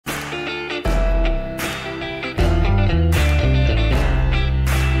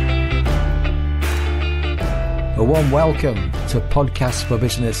warm welcome to Podcast for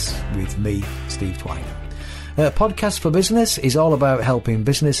Business with me, Steve Twynham. Podcast for Business is all about helping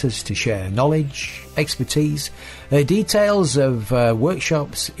businesses to share knowledge, expertise, details of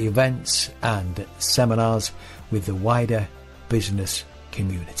workshops, events and seminars with the wider business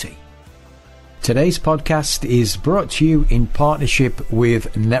community. Today's podcast is brought to you in partnership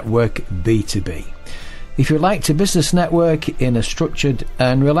with Network B2B. If you'd like to business network in a structured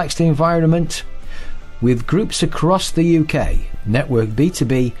and relaxed environment with groups across the UK, Network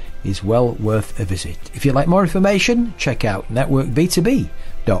B2B is well worth a visit. If you'd like more information, check out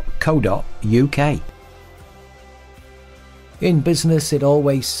networkb2b.co.uk. In business, it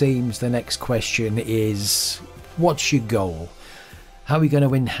always seems the next question is, what's your goal? How are you going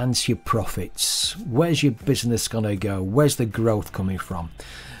to enhance your profits? Where's your business going to go? Where's the growth coming from?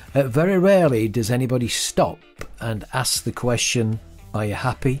 Very rarely does anybody stop and ask the question, are you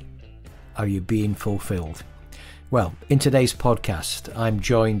happy? Are you being fulfilled? Well, in today's podcast, I'm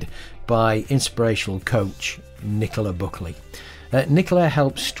joined by inspirational coach Nicola Buckley. Nicola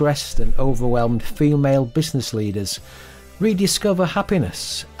helps stressed and overwhelmed female business leaders rediscover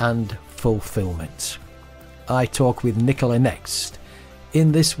happiness and fulfillment. I talk with Nicola next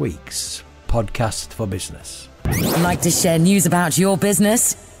in this week's Podcast for Business. Like to share news about your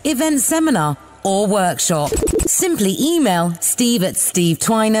business, event, seminar or workshop? Simply email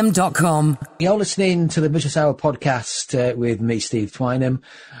steve@stevetwynham.com. You're listening to the Business Hour podcast with me, Steve Twynham.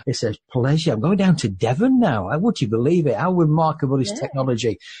 It's a pleasure. I'm going down to Devon now. Would you believe it? How remarkable is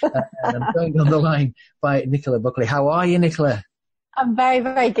technology? And I'm going on the line by Nicola Buckley. How are you, Nicola? I'm very,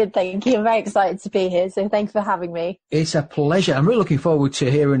 very good, thank you. I'm very excited to be here, so thanks for having me. It's a pleasure. I'm really looking forward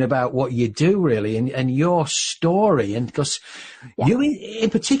to hearing about what you do, really, and your story. And because you, in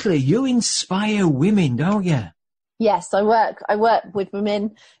particular, you inspire women, don't you? Yes, I work with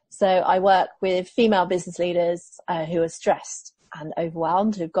women. So I work with female business leaders who are stressed and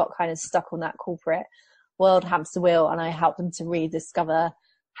overwhelmed, who've got kind of stuck on that corporate world hamster wheel, and I help them to rediscover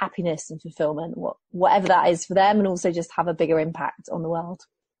happiness and fulfillment, whatever that is for them, and also just have a bigger impact on the world.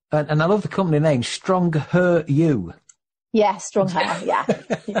 And I love the company name, Strong Her You. Yeah, Strong Her. Yeah.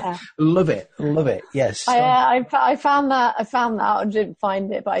 Love it. Yes. I found that. I didn't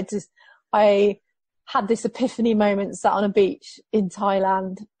find it, but I had this epiphany moment sat on a beach in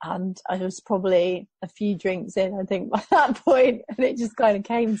Thailand, and I was probably a few drinks in, I think, by that point, and it just kind of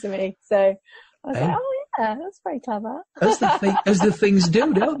came to me. So I was like, oh yeah, that's very clever. As the things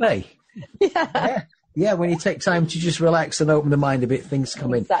do, don't they? Yeah. When you take time to just relax and open the mind a bit, things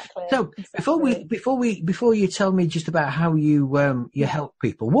come in. Exactly. So before you tell me just about how you help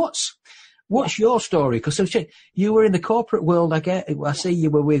people, what's your story? Because you were in the corporate world. I see you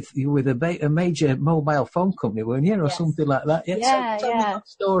were with a major mobile phone company, weren't you, or something like that? Yeah. So tell me that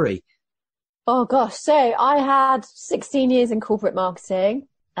story. Oh gosh, so I had 16 years in corporate marketing.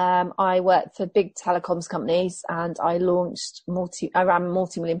 I worked for big telecoms companies, and I ran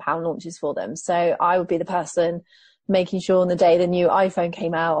multi-million-pound launches for them. So I would be the person making sure on the day the new iPhone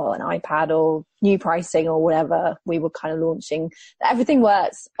came out, or an iPad, or new pricing, or whatever we were kind of launching, that everything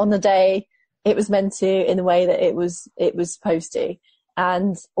works on the day it was meant to, in the way that it was supposed to.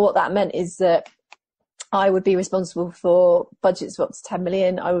 And what that meant is that I would be responsible for budgets of up to 10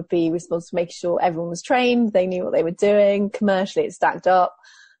 million. I would be responsible for making sure everyone was trained, they knew what they were doing, commercially it stacked up.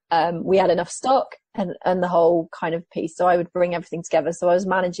 We had enough stock and the whole kind of piece. So I would bring everything together. So I was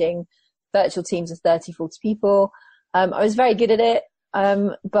managing virtual teams of 30, 40 people. I was very good at it.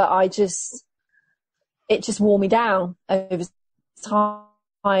 But it just wore me down over time,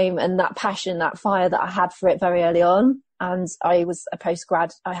 and that passion, that fire that I had for it very early on. And I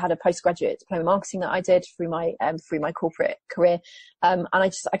had a postgraduate diploma in marketing that I did through my corporate career. And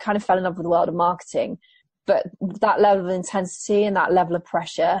I kind of fell in love with the world of marketing. But that level of intensity and that level of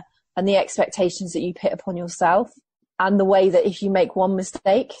pressure and the expectations that you put upon yourself, and the way that if you make one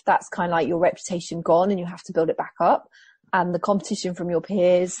mistake, that's kind of like your reputation gone and you have to build it back up, and the competition from your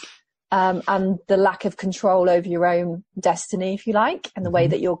peers, and the lack of control over your own destiny, if you like, and the way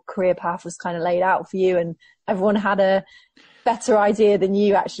that your career path was kind of laid out for you, and everyone had a better idea than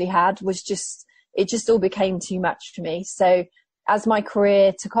you actually had, it just all became too much for me. So as my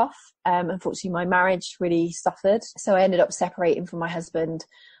career took off, unfortunately my marriage really suffered. So I ended up separating from my husband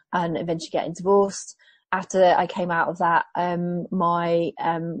and eventually getting divorced. After I came out of that,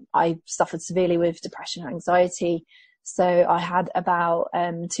 I suffered severely with depression and anxiety. So I had about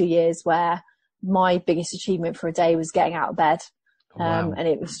 2 years where my biggest achievement for a day was getting out of bed. Wow. And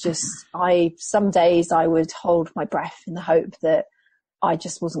it was just, some days I would hold my breath in the hope that I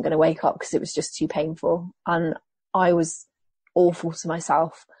just wasn't going to wake up because it was just too painful. And I was awful to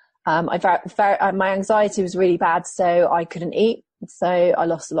myself. My anxiety was really bad, so I couldn't eat. So I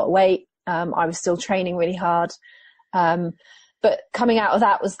lost a lot of weight. I was still training really hard. But coming out of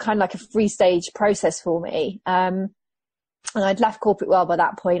that was kind of like a 3-stage process for me. And I'd left corporate world by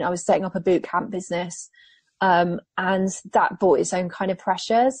that point. I was setting up a boot camp business. And that brought its own kind of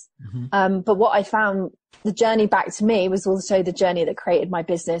pressures. But what I found, the journey back to me was also the journey that created my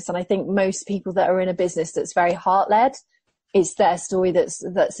business. And I think most people that are in a business that's very heart-led, it's their story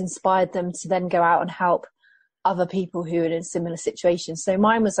that's inspired them to then go out and help other people who are in similar situations. So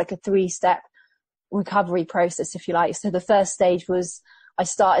mine was like a 3-step recovery process, if you like. So the first stage was I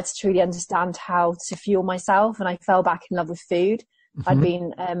started to truly understand how to fuel myself, and I fell back in love with food. I'd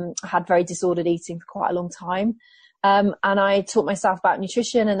been had very disordered eating for quite a long time. And I taught myself about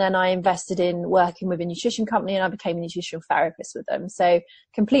nutrition, and then I invested in working with a nutrition company, and I became a nutritional therapist with them. So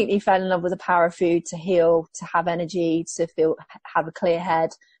completely fell in love with the power of food to heal, to have energy, to have a clear head,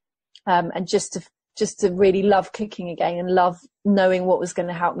 and just to really love cooking again and love knowing what was going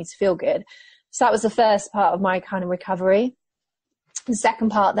to help me to feel good. So that was the first part of my kind of recovery. The second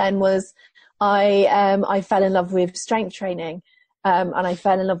part then was I fell in love with strength training. And I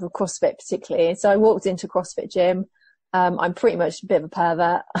fell in love with CrossFit particularly. So I walked into a CrossFit gym. I'm pretty much a bit of a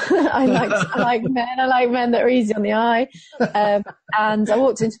pervert. I like men that are easy on the eye. And I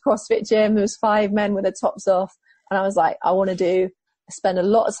walked into a CrossFit gym. There was 5 men with their tops off. And I was like, I want to spend a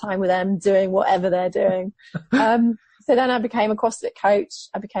lot of time with them doing whatever they're doing. So then I became a CrossFit coach.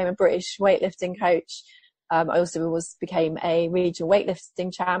 I became a British weightlifting coach. I also became a regional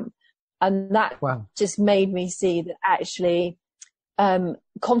weightlifting champ. And that just made me see that actually,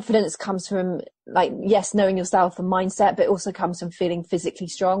 confidence comes from, like, yes, knowing yourself and mindset, but it also comes from feeling physically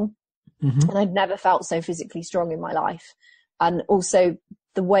strong. And I'd never felt so physically strong in my life. And also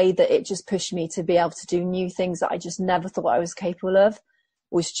the way that it just pushed me to be able to do new things that I just never thought I was capable of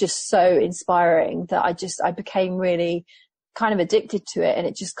was just so inspiring that I became really kind of addicted to it, and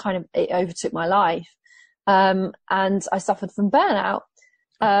it just it overtook my life. And I suffered from burnout.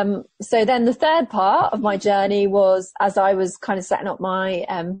 So then the third part of my journey was, as I was kind of setting up my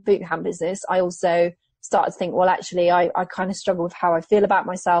boot camp business, I also started to think, well, actually, I kind of struggle with how I feel about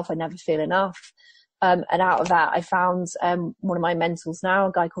myself. I never feel enough. And out of that, I found one of my mentors now,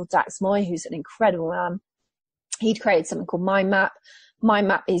 a guy called Dax Moy, who's an incredible man. He'd created something called Mind Map. Mind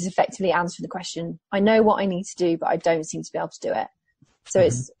Map is effectively answering the question, I know what I need to do, but I don't seem to be able to do it. So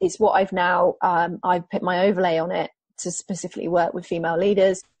it's what I've now, I've put my overlay on it to specifically work with female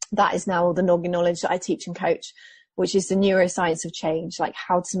leaders. That is now all the noggin knowledge that I teach and coach, which is the neuroscience of change, like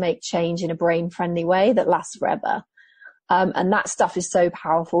how to make change in a brain-friendly way that lasts forever. And that stuff is so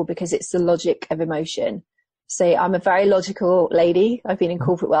powerful because it's the logic of emotion. So I'm a very logical lady. I've been in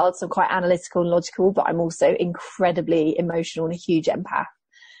corporate world, so I'm quite analytical and logical, but I'm also incredibly emotional and a huge empath.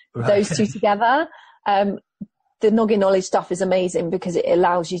 Right. Those two together, the noggin knowledge stuff is amazing because it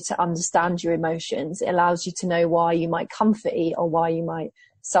allows you to understand your emotions. It allows you to know why you might comfort eat, or why you might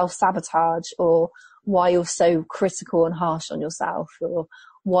self-sabotage, or why you're so critical and harsh on yourself, or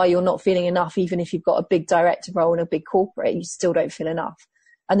why you're not feeling enough. Even if you've got a big director role in a big corporate, you still don't feel enough.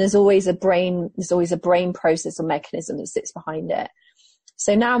 And there's always a brain process or mechanism that sits behind it.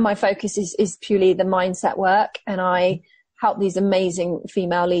 So now my focus is purely the mindset work, and I help these amazing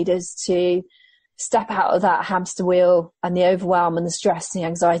female leaders to step out of that hamster wheel and the overwhelm and the stress and the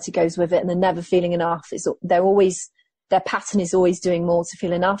anxiety goes with it, and they're never feeling enough. Their pattern is always doing more to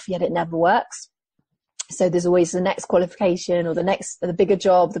feel enough, yet it never works. So there's always the next qualification, or the bigger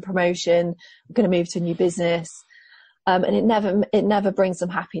job, the promotion, I'm going to move to a new business. And it never brings them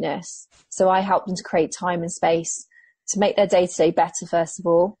happiness. So I help them to create time and space to make their day-to-day better, first of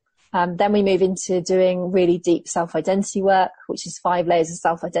all. Then we move into doing really deep self-identity work, which is 5 layers of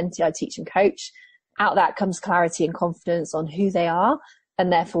self-identity I teach and coach. Out of that comes clarity and confidence on who they are,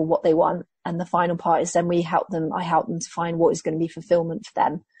 and therefore what they want. And the final part is then I help them to find what is going to be fulfillment for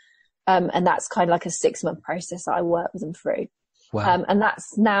them. And that's kind of like a 6-month process that I work with them through. Wow. And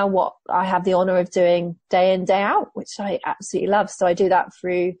that's now what I have the honor of doing day in, day out, which I absolutely love. So I do that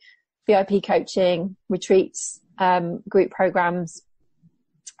through VIP coaching, retreats, group programs.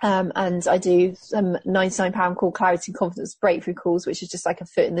 And I do some £99 called Clarity and Confidence Breakthrough calls, which is just like a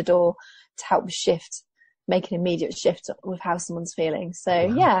foot in the door to help make an immediate shift with how someone's feeling. So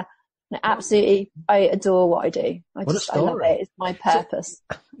wow. Yeah, absolutely. I adore what I do. I love it. It's my purpose.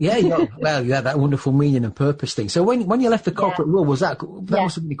 So, that wonderful meaning and purpose thing. So when you left the corporate world, was that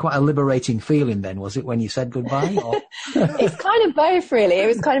must be quite a liberating feeling then, was it, when you said goodbye? Or? It's kind of both, really. It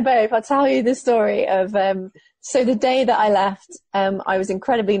was kind of both. I'll tell you the story of, So the day that I left, I was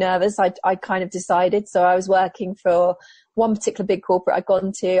incredibly nervous. I kind of decided. So I was working for one particular big corporate I'd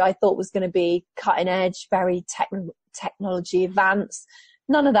gone to, I thought was going to be cutting edge, very technology advanced.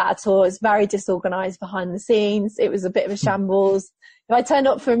 None of that at all. It was very disorganized behind the scenes. It was a bit of a shambles. If I turned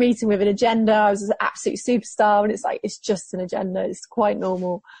up for a meeting with an agenda, I was an absolute superstar, and it's like, it's just an agenda. It's quite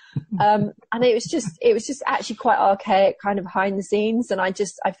normal. And it was just actually quite archaic, kind of behind the scenes. And I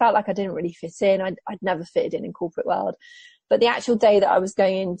felt like I didn't really fit in. I'd never fitted in corporate world. But the actual day that I was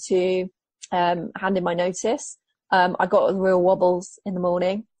going into, hand in my notice, I got real wobbles in the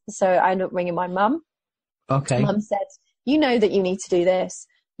morning. So I ended up ringing my mum. Okay. Mum said, you know that you need to do this.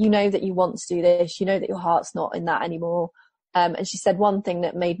 You know that you want to do this. You know that your heart's not in that anymore. And she said one thing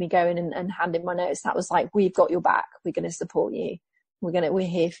that made me go in and hand in my notice. That was like, we've got your back. We're going to support you. We're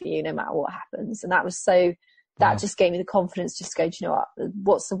here for you no matter what happens. And that was that just gave me the confidence just to go, do you know what?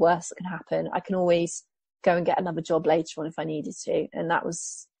 What's the worst that can happen? I can always go and get another job later on if I needed to. And that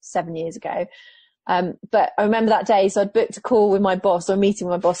was 7 years ago. But I remember that day. So I'd booked a call with my boss, or a meeting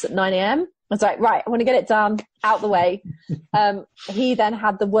with my boss at 9 a.m. I was like, right, I want to get it done, out the way. He then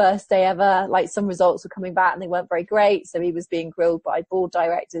had the worst day ever. Like, some results were coming back and they weren't very great. So he was being grilled by board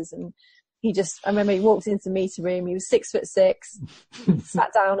directors, and I remember he walked into the meeting room. He was 6'6",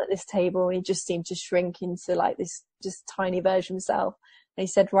 sat down at this table, and he just seemed to shrink into like this just tiny version of himself. And he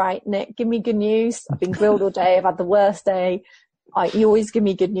said, right, Nick, give me good news. I've been grilled all day. I've had the worst day. You always give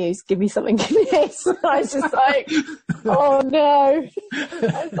me good news. Give me something. Give me this. And I was just like, oh no.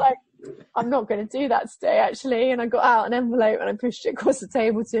 I was like, I'm not going to do that today, actually. And I got out an envelope and I pushed it across the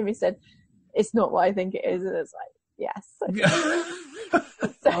table to him. He said, it's not what I think it is. And it's like, yes.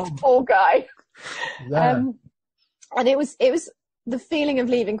 So, poor guy. Yeah. And it was the feeling of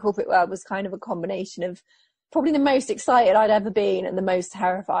leaving corporate world was kind of a combination of probably the most excited I'd ever been and the most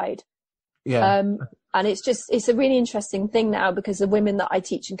terrified. Yeah. And it's a really interesting thing now, because the women that I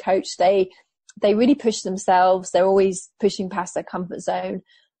teach and coach, they really push themselves. They're always pushing past their comfort zone.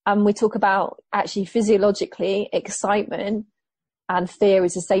 And we talk about, actually, physiologically, excitement and fear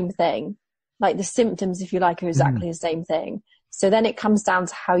is the same thing. Like, the symptoms, if you like, are exactly the same thing. So then it comes down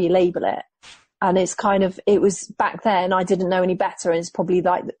to how you label it. And it's kind of, it was back then, I didn't know any better. And it's probably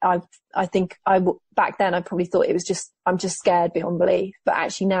like, back then I probably thought it was just, I'm just scared beyond belief. But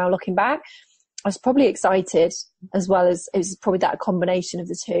actually now, looking back, I was probably excited, as well as, it was probably that combination of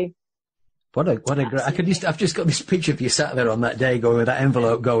the two. What a great, I've just got this picture of you sat there on that day going with that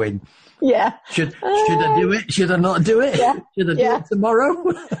envelope going, yeah. Should I do it? Should I not do it? Yeah. Should I do it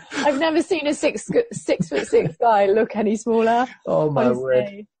tomorrow? I've never seen a 6'6" guy look any smaller. Oh my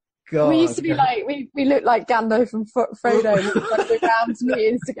word. God, we used to be like, we looked like Gandalf and Frodo. We went around to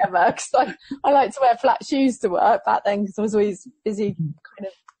meetings together, because I like to wear flat shoes to work back then, because I was always busy kind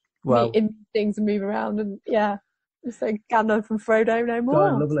of meeting things and move around, and yeah. It's like Gandalf and Frodo no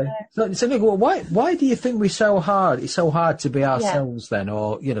more. Oh, lovely. So Nicola, why do you think it's so hard to be ourselves then,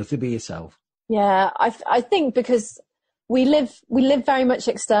 or, to be yourself? Yeah, I think because we live very much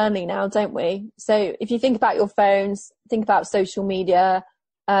externally now, don't we? So if you think about your phones, think about social media,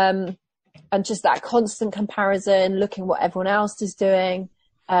 and just that constant comparison, looking what everyone else is doing.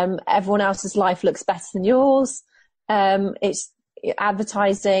 Everyone else's life looks better than yours. It's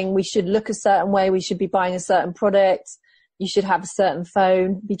advertising. We should look a certain way. We should be buying a certain product. You should have a certain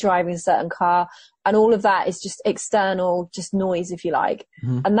phone, be driving a certain car. And all of that is just external, just noise, if you like.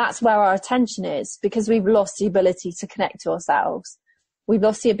 Mm-hmm. And that's where our attention is, because we've lost the ability to connect to ourselves. We've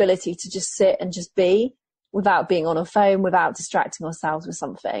lost the ability to just sit and just be, without being on a phone, without distracting ourselves with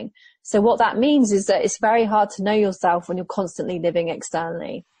something. So what that means is that it's very hard to know yourself when you're constantly living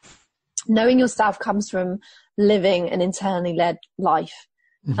externally. Knowing yourself comes from living an internally led life.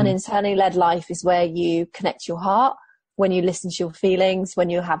 Mm-hmm. An internally led life is where you connect to your heart, when you listen to your feelings,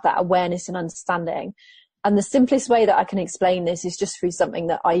 when you have that awareness and understanding. And the simplest way that I can explain this is just through something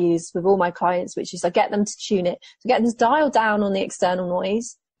that I use with all my clients, which is I get them to tune it, to get them to dial down on the external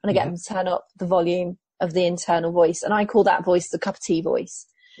noise, and I get them to turn up the volume of the internal voice. And I call that voice the cup of tea voice.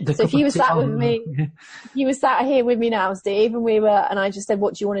 So if you were sat with me, you were sat here with me now, Steve, and I just said,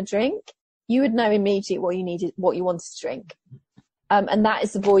 what do you want to drink? You would know immediately what you needed, what you wanted to drink. And that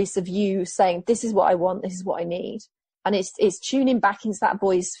is the voice of you saying, this is what I want, this is what I need. And it's tuning back into that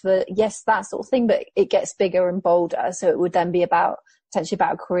voice for, yes, that sort of thing, but it gets bigger and bolder. So it would then be potentially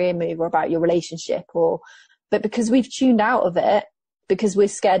about a career move, or about your relationship, but because we've tuned out of it, because we're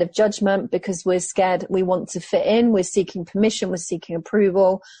scared of judgment, because we're scared, we want to fit in, we're seeking permission, we're seeking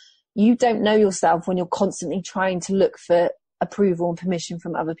approval. You don't know yourself when you're constantly trying to look for approval and permission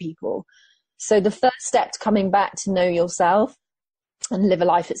from other people. So the first step to coming back to know yourself and live a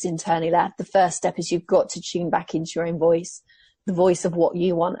life that's internally led. The first step is you've got to tune back into your own voice, the voice of what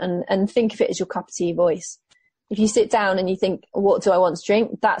you want, and think of it as your cup of tea voice. If you sit down and you think, what do I want to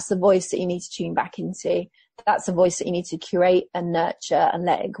drink? That's the voice that you need to tune back into. That's the voice that you need to curate and nurture and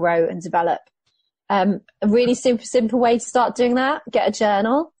let it grow and develop. A really simple way to start doing that, get a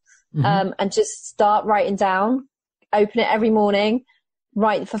journal, and just start writing down, open it every morning,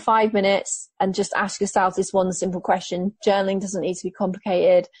 write for 5 minutes, and just ask yourself this one simple question. Journaling doesn't need to be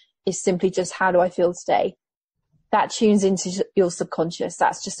complicated. It's simply just, how do I feel today? That tunes into your subconscious.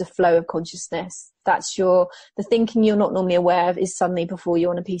 That's just a flow of consciousness. That's the thinking you're not normally aware of is suddenly before you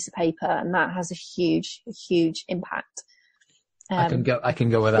on a piece of paper. And that has a huge impact. I can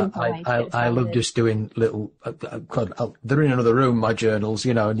go with that. I love just doing little, they're in another room, my journals,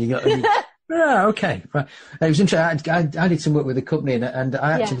 and you got, yeah, okay. Right. It was interesting. I did some work with a company, and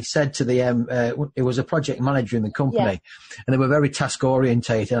I actually said to it was a project manager in the company, and they were very task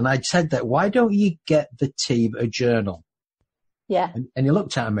orientated. And I'd said that, why don't you get the team a journal? Yeah. And he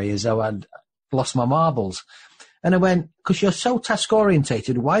looked at me as though I'd lost my marbles. And I went, because you're so task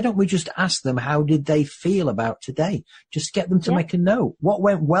orientated, why don't we just ask them, how did they feel about today? Just get them to make a note. What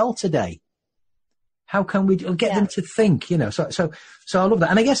went well today? How can we get them to think, So I love that.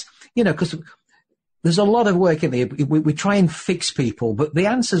 And I guess, because there's a lot of work in there. We try and fix people, but the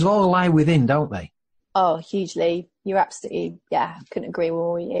answers all lie within, don't they? Oh, hugely. You're absolutely, couldn't agree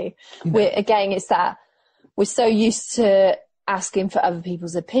more with you. It's that we're so used to asking for other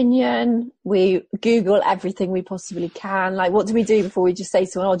people's opinion. We Google everything we possibly can. Like, what do we do before we just say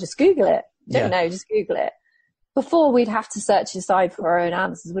to someone, just Google it? Don't know, just Google it. Before, we'd have to search inside for our own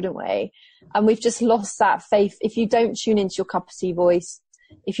answers, wouldn't we? And we've just lost that faith. If you don't tune into your cup of tea voice,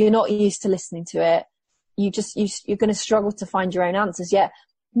 if you're not used to listening to it, you're going to struggle to find your own answers. Yet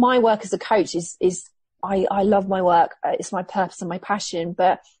my work as a coach is I love my work. It's my purpose and my passion,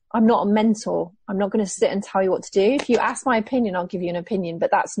 but I'm not a mentor. I'm not going to sit and tell you what to do. If you ask my opinion, I'll give you an opinion,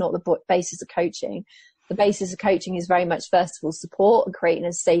 but that's not the basis of coaching. The basis of coaching is very much, first of all, support and creating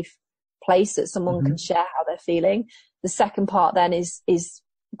a safe place that someone can share how they're feeling. The second part then is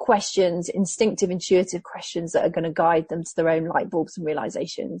questions, instinctive, intuitive questions that are going to guide them to their own light bulbs and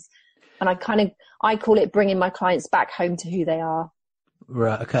realizations. And I call it bringing my clients back home to who they are.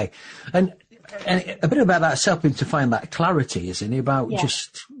 Right. Okay. And a bit about that, helping to find that clarity, isn't it? About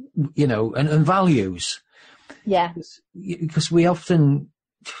just, and values. Yeah. Because we don't,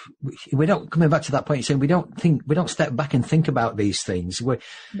 coming back to that point, you're saying we don't step back and think about these things. We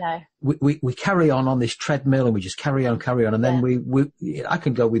carry on this treadmill, and we just carry on. And then I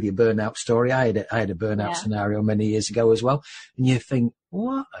can go with your burnout story. I had a burnout scenario many years ago as well. And you think,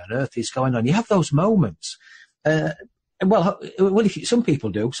 what on earth is going on? You have those moments. Some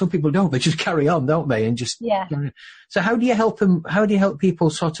people do, some people don't. They just carry on, don't they? And just, So how do you help them? How do you help people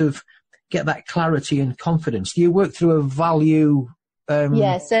sort of get that clarity and confidence? Do you work through a value?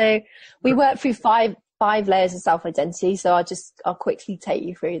 So we work through five layers of self-identity. So I'll quickly take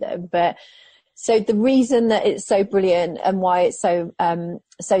you through them. But so the reason that it's so brilliant and why it's so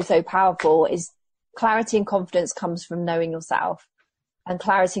powerful is clarity and confidence comes from knowing yourself. And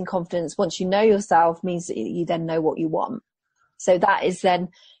clarity and confidence, once you know yourself, means that you then know what you want. So that is then,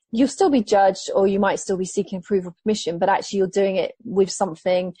 you'll still be judged, or you might still be seeking approval, permission, but actually you're doing it with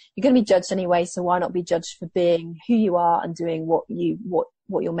something. You're going to be judged anyway, so why not be judged for being who you are and doing what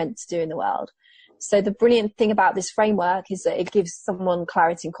you're meant to do in the world. So the brilliant thing about this framework is that it gives someone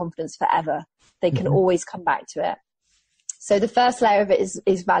clarity and confidence forever. They can always come back to it. So the first layer of it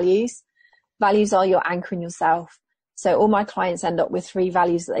is values. Values are your anchor in yourself. So all my clients end up with 3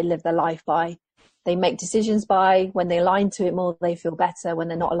 values that they live their life by. They make decisions by. When they align to it more, they feel better. When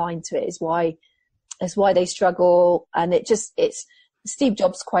they're not aligned to it is why they struggle. And it's Steve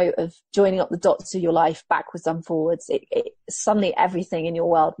Jobs' quote of joining up the dots of your life backwards and forwards. Suddenly everything in your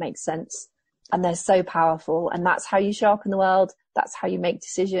world makes sense, and they're so powerful. And that's how you show up in the world. That's how you make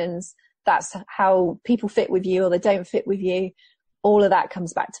decisions. That's how people fit with you or they don't fit with you. All of that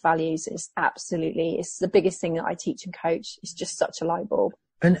comes back to values. It's the biggest thing that I teach and coach. It's just such a light bulb.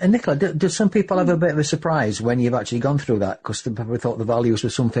 And Nicola, do some people have a bit of a surprise when you've actually gone through that, because they probably thought the values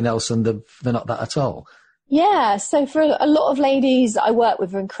were something else and they're not that at all? Yeah. So for a lot of ladies I work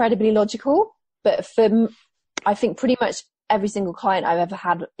with are incredibly logical, but for, I think pretty much every single client I've ever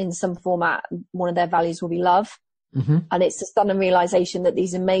had in some format, one of their values will be love. And it's a sudden realization that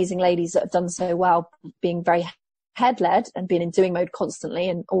these amazing ladies that have done so well, being very head-led and being in doing mode constantly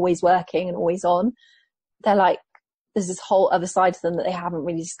and always working and always on, they're like, there's this whole other side to them that they haven't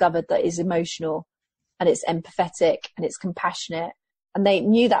really discovered that is emotional, and it's empathetic and it's compassionate. And they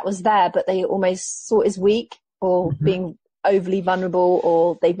knew that was there, but they almost saw it as weak or being overly vulnerable,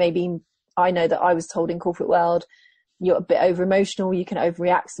 or they've maybe, I know that I was told in corporate world, you're a bit over emotional, you can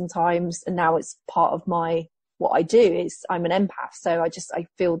overreact sometimes. And now it's part of what I do is I'm an empath. So I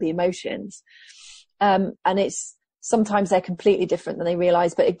feel the emotions. And it's, sometimes they're completely different than they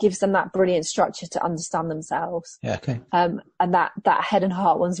realize, but it gives them that brilliant structure to understand themselves. Yeah. Okay. And that head and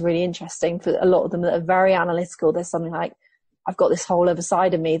heart one's really interesting for a lot of them that are very analytical. There's something like, I've got this whole other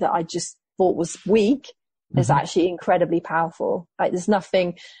side of me that I just thought was weak. It's actually incredibly powerful. Like, there's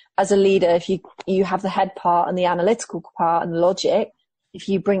nothing, as a leader, if you have the head part and the analytical part and the logic, if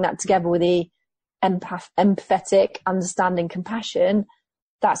you bring that together with the empathetic, understanding, compassion,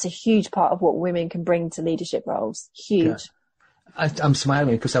 that's a huge part of what women can bring to leadership roles. Huge. Yeah. I'm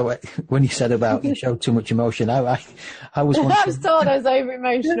smiling because when you said about you showed too much emotion, I was wondering. I was told I was over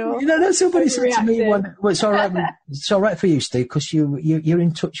emotional. No, somebody said to me well, it's all right. It's all right for you, Steve, because you're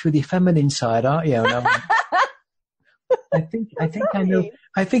in touch with your feminine side, aren't you? And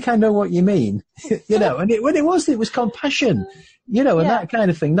I think I know what you mean. And it was compassion, and that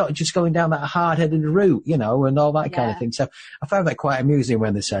kind of thing, not just going down that hard-headed route, and all that kind of thing. So I found that quite amusing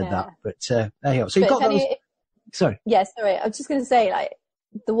when they said that. But anyhow, so you got those. Sorry. Yeah, sorry. I was just going to say, like,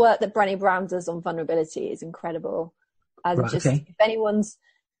 the work that Brené Brown does on vulnerability is incredible. And if anyone's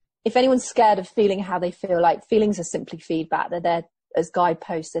scared of feeling how they feel, like, feelings are simply feedback. They're there as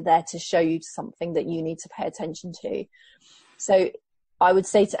guideposts. They're there to show you something that you need to pay attention to. So I would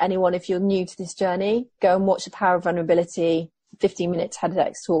say to anyone, if you're new to this journey, go and watch The Power of Vulnerability, 15-minute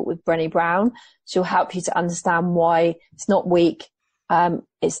TEDx talk with Brené Brown. She'll help you to understand why it's not weak.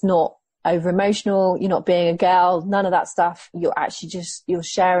 It's not over emotional. You're not being a girl, none of that stuff. You're actually you're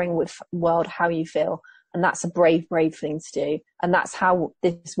sharing with the world how you feel. And that's a brave thing to do. And that's how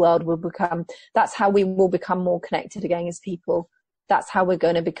this world will become, that's how we will become more connected again as people. That's how we're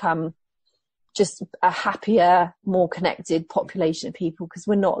going to become just a happier, more connected population of people, because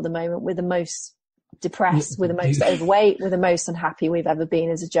we're not at the moment. We're the most depressed, we're the most overweight, we're the most unhappy we've ever been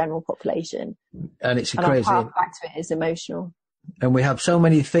as a general population. And it's crazy. Our path back to it is emotional. And we have so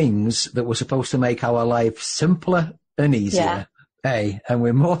many things that were supposed to make our life simpler and easier. Yeah. And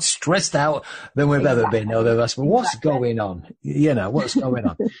we're more stressed out than we've ever been over us. But what's going on? What's going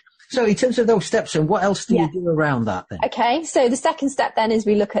on? So in terms of those steps, and what else do you do around that then? Okay. So the second step then is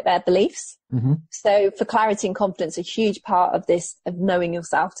we look at their beliefs. So for clarity and confidence, a huge part of this, of knowing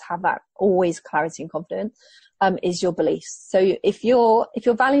yourself, to have that always clarity and confidence, is your beliefs. So if your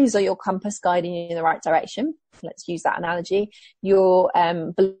values are your compass guiding you in the right direction, let's use that analogy, your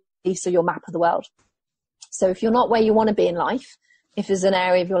beliefs are your map of the world. So if you're not where you want to be in life, if there's an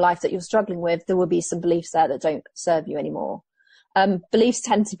area of your life that you're struggling with, there will be some beliefs there that don't serve you anymore. Beliefs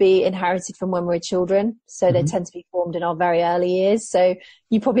tend to be inherited from when we're children. So they tend to be formed in our very early years. So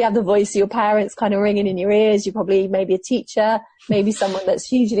you probably have the voice of your parents kind of ringing in your ears. You probably maybe a teacher, maybe someone that's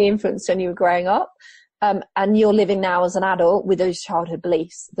hugely influenced when you were growing up. And you're living now as an adult with those childhood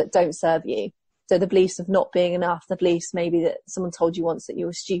beliefs that don't serve you. So the beliefs of not being enough, the beliefs maybe that someone told you once that you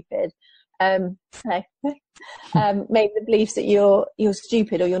were stupid. Maybe the beliefs that you're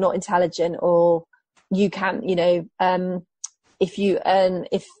stupid, or you're not intelligent, or you can't, if you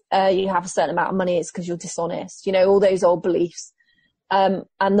have a certain amount of money, it's because you're dishonest, all those old beliefs. And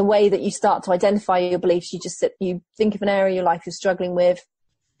the way that you start to identify your beliefs, you think of an area of your life you're struggling with,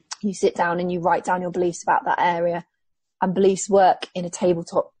 you sit down and you write down your beliefs about that area. And beliefs work in a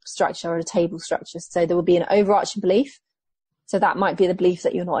tabletop structure or a table structure. So there will be an overarching belief. So that might be the belief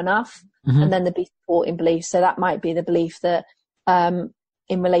that you're not enough. And then there'll be supporting beliefs. So that might be the belief that in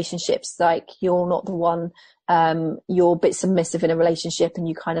relationships, like, you're not the one, you're a bit submissive in a relationship and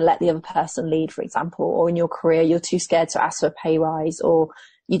you kind of let the other person lead, for example. Or in your career, you're too scared to ask for a pay rise, or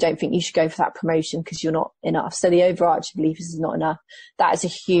you don't think you should go for that promotion because you're not enough. So the overarching belief is not enough. That is a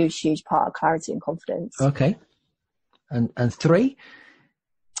huge part of clarity and confidence. Okay. And 3?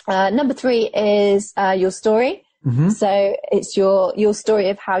 Number 3 is your story. So it's your story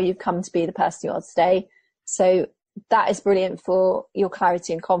of how you've come to be the person you are today. So that is brilliant for your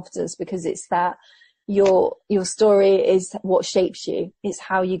clarity and confidence, because it's that your story is what shapes you. It's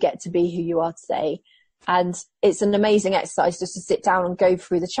how you get to be who you are today. And it's an amazing exercise just to sit down and go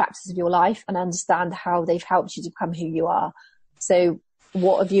through the chapters of your life and understand how they've helped you to become who you are. So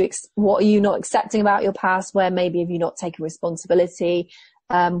what are you not accepting about your past? Where maybe have you not taken responsibility?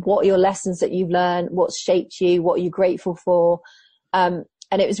 What are your lessons that you've learned? What's shaped you? What are you grateful for? And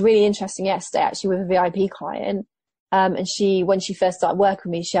it was really interesting yesterday, actually, with a VIP client. And when she first started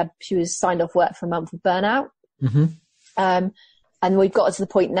working with me, she was signed off work for a month with burnout. And we've got to the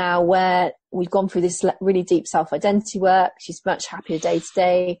point now where we've gone through this really deep self-identity work. She's much happier day to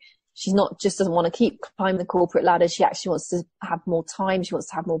day. she's not just doesn't want to keep climbing the corporate ladder. She actually wants to have more time. She wants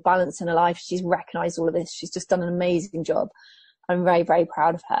to have more balance in her life. She's recognized all of this. She's just done an amazing job. I'm very, very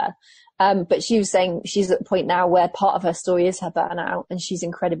proud of her. But she was saying she's at the point now where part of her story is her burnout, and she's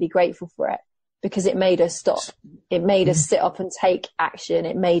incredibly grateful for it because it made her stop. It made her sit up and take action.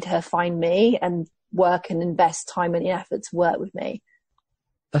 It made her find me and work and invest time and effort to work with me.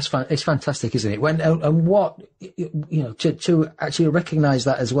 That's fun. It's fantastic, isn't it? And what, to actually recognize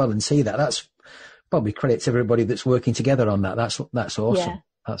that as well and see that, that's probably credit to everybody that's working together on that. That's awesome. Yeah.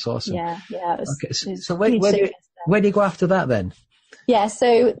 That's awesome. Yeah. Okay. So where do you go after that then? Yeah.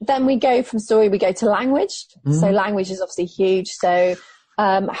 So then we go from story, we go to language. So language is obviously huge. So,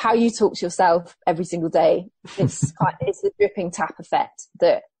 how you talk to yourself every single day, it's the dripping tap effect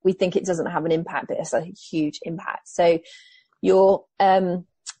that we think it doesn't have an impact, but it's a huge impact. So your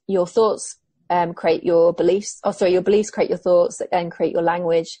thoughts, create your beliefs. Your beliefs create your thoughts that then create your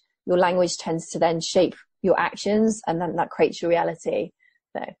language. Your language tends to then shape your actions, and then that creates your reality.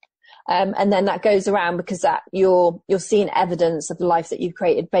 So, and then that goes around because that you're seeing evidence of the life that you've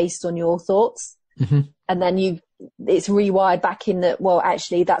created based on your thoughts. And then it's rewired back in that, well,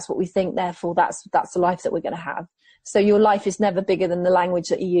 actually that's what we think. Therefore that's the life that we're going to have. So your life is never bigger than the language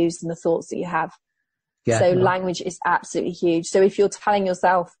that you use and the thoughts that you have. Yeah, so language is absolutely huge. So if you're telling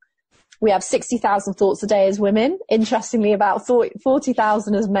yourself, we have 60,000 thoughts a day as women, interestingly about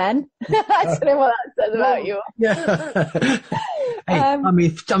 40,000 as men. I don't know what that says about you. Yeah. Hey, I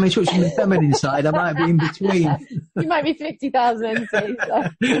mean, switching the feminine side, I might be in between. You might be 50,000 too. So.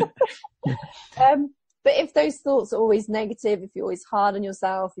 But if those thoughts are always negative, if you're always hard on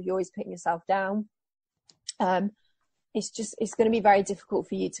yourself, if you're always putting yourself down, it's going to be very difficult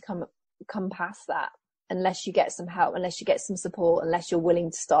for you to come past that unless you get some help, unless you get some support, unless you're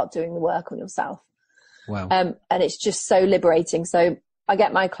willing to start doing the work on yourself. Wow. And it's just so liberating. So I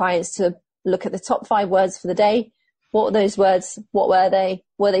get my clients to look at the top 5 words for the day. What were those words? What were they?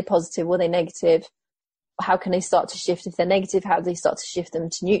 Were they positive? Were they negative? How can they start to shift? If they're negative, how do they start to shift them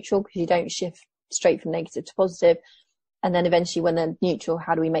to neutral? Because you don't shift straight from negative to positive. And then eventually when they're neutral,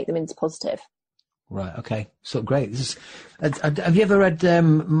 how do we make them into positive? Right. Okay. So great. Have you ever read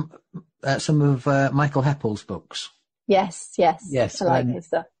some of Michael Heppel's books? Yes. I like his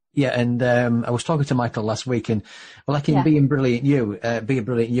stuff. Yeah. And I was talking to Michael last week, and Being Brilliant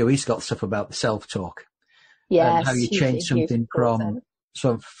You, he's got stuff about the self-talk. Yeah. And how you change something from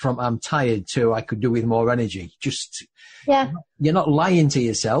I'm tired to I could do with more energy. Just, you're not lying to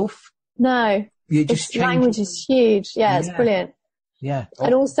yourself. No. Language is huge. Yeah, it's brilliant. Yeah.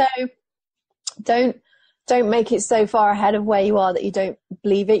 And also don't make it so far ahead of where you are that you don't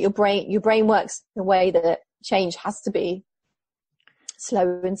believe it. Your brain works in a way that change has to be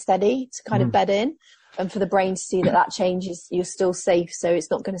slow and steady to kind of bed in, and for the brain to see that change is, you're still safe, so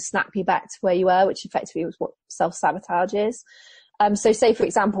it's not going to snap you back to where you were, which effectively was what self-sabotage is. So say, for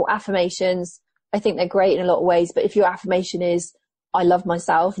example, affirmations, I think they're great in a lot of ways, but if your affirmation is, I love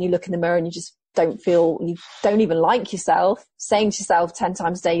myself, and you look in the mirror and you just you don't even like yourself, saying to yourself 10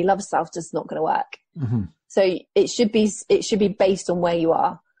 times a day, you love yourself, just not going to work. So it should be based on where you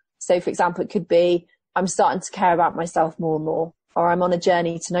are. So for example, it could be, I'm starting to care about myself more and more, or I'm on a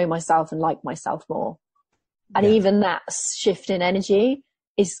journey to know myself and like myself more. And even that shift in energy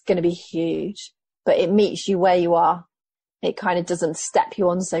is going to be huge, but it meets you where you are. It kind of doesn't step you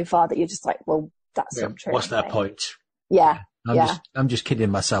on so far that you're just like, well, that's not true. What's that point? Yeah. I'm just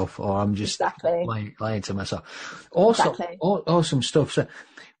kidding myself, or I'm just lying to myself. Awesome stuff. So,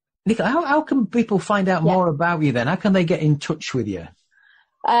 Nicola, how can people find out more about you then? How can they get in touch with you?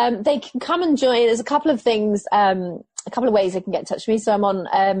 They can come and join. There's a couple of things, a couple of ways they can get in touch with me. So I'm on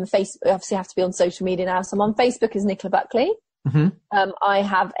Facebook. Obviously, I have to be on social media now. So I'm on Facebook as Nicola Buckley. I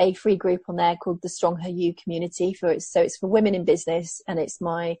have a free group on there called the Strong Her You Community. It's for women in business, and it's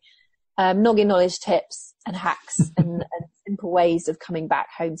my noggin knowledge tips and hacks and simple ways of coming back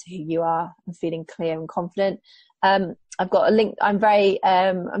home to who you are and feeling clear and confident. I've got a link. I'm very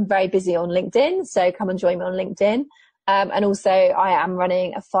busy on LinkedIn, so come and join me on LinkedIn. And also I am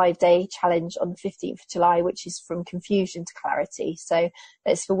running a 5-day challenge on the 15th of July, which is from confusion to clarity. So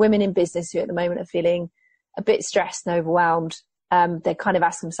it's for women in business who at the moment are feeling a bit stressed and overwhelmed. They kind of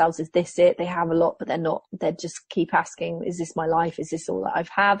ask themselves, is this it? They have a lot, but they're not. They just keep asking, is this my life? Is this all that I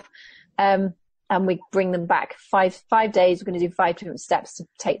have? And we bring them back 5 days. We're going to do 5 different steps to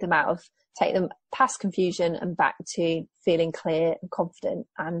take them past confusion and back to feeling clear and confident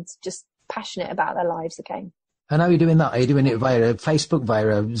and just passionate about their lives again. And how are you doing that? Are you doing it via Facebook,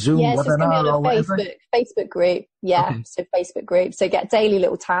 via Zoom, webinar, it's going to be on a Facebook group. Yeah, okay. So Facebook group. So get daily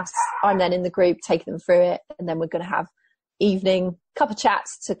little tasks. I'm then in the group taking them through it, and then we're going to have evening cup of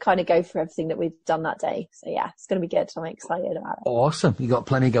chats to kind of go through everything that we've done that day. So yeah, it's going to be good. I'm excited about it. Awesome. You got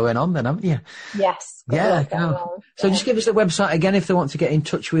plenty going on then, haven't you? Yes. Yeah. So just give us the website again if they want to get in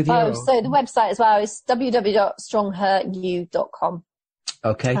touch with you. So the website as well is www.strongheryou.com.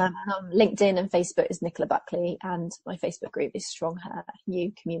 Okay. LinkedIn and Facebook is Nicola Buckley, and my Facebook group is Strong Her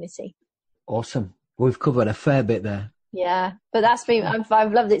You Community. Awesome. We've covered a fair bit there. Yeah, but that's been,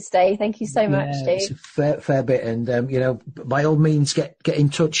 I've loved it today. Thank you so much, Steve. It's a fair bit. And, by all means, get in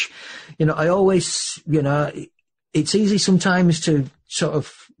touch. I always, it's easy sometimes to sort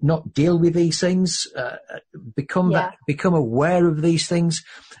of not deal with these things, become aware of these things.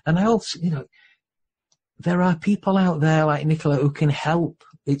 And I also, there are people out there like Nicola who can help.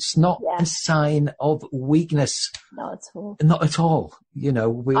 It's not a sign of weakness. Not at all. Not at all.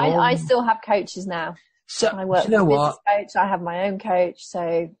 I still have coaches now. So I work with a business coach. I have my own coach.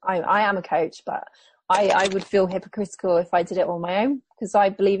 So I am a coach, but I would feel hypocritical if I did it on my own because I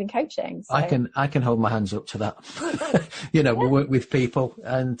believe in coaching. So. I can hold my hands up to that. We work with people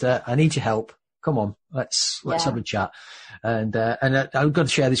and I need your help. Come on, let's have a chat. And I've got to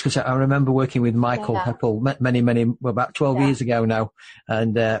share this because I remember working with Michael Heppel about 12 years ago now.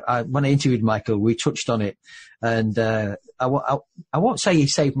 And when I interviewed Michael, we touched on it. And I won't say he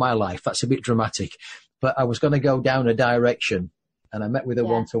saved my life. That's a bit dramatic. But I was going to go down a direction, and I met with a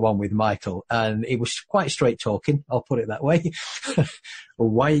one-to-one with Michael, and he was quite straight talking. I'll put it that way. Well,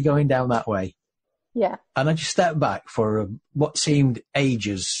 why are you going down that way? Yeah. And I just stepped back for what seemed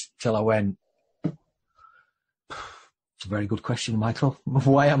ages till I went, it's a very good question, Michael.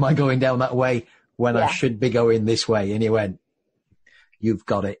 Why am I going down that way when I should be going this way? And he went, you've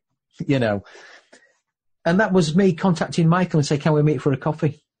got it, And that was me contacting Michael and say, can we meet for a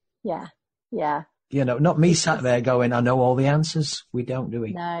coffee? Yeah. Yeah. Not me sat there going, I know all the answers. We don't, do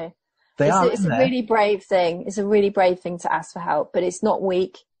we? No. It's a really brave thing. It's a really brave thing to ask for help, but it's not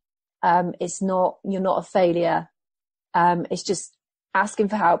weak. It's not, you're not a failure. It's just asking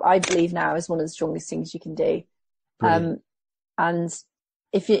for help, I believe now is one of the strongest things you can do. And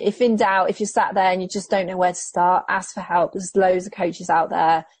if in doubt, if you're sat there and you just don't know where to start, ask for help. There's loads of coaches out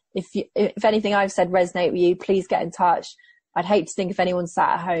there. If anything I've said resonate with you, please get in touch. I'd hate to think if anyone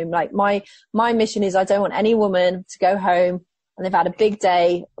sat at home. Like my mission is I don't want any woman to go home and they've had a big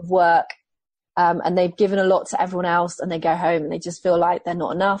day of work, and they've given a lot to everyone else and they go home and they just feel like they're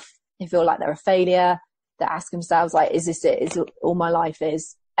not enough. They feel like they're a failure. They ask themselves like, is this it? Is all my life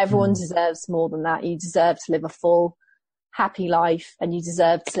is? Everyone deserves more than that. You deserve to live a full, happy life, and you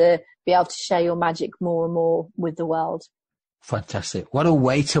deserve to be able to share your magic more and more with the world. Fantastic. What a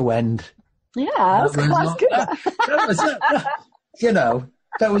way to end. Yeah, that's good.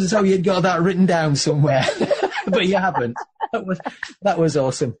 That was how you'd got that written down somewhere, but you haven't. That was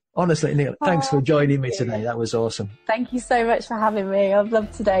awesome. Honestly, Nicola, thanks for joining me today. That was awesome. Thank you so much for having me. I've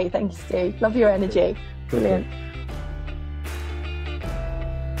loved today. Thank you, Steve. Love your energy. Brilliant.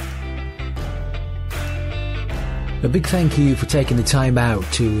 A big thank you for taking the time out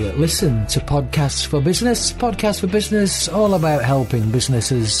to listen to Podcasts for Business. Podcasts for Business, all about helping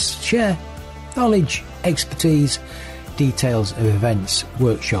businesses share knowledge, expertise, details of events,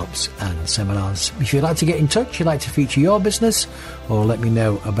 workshops and seminars. If you'd like to get in touch, you'd like to feature your business or let me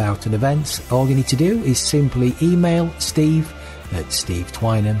know about an event, all you need to do is simply email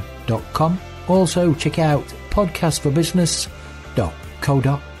steve@stevetwynham.com. Also check out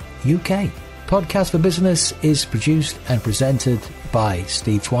podcastforbusiness.co.uk. Podcast for Business is produced and presented by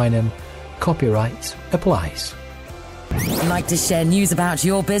Steve Twynham. Copyright applies. Like to share news about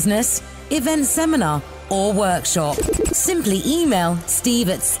your business, event, seminar or workshop? Simply email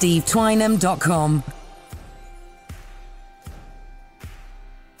steve@stevetwynham.com.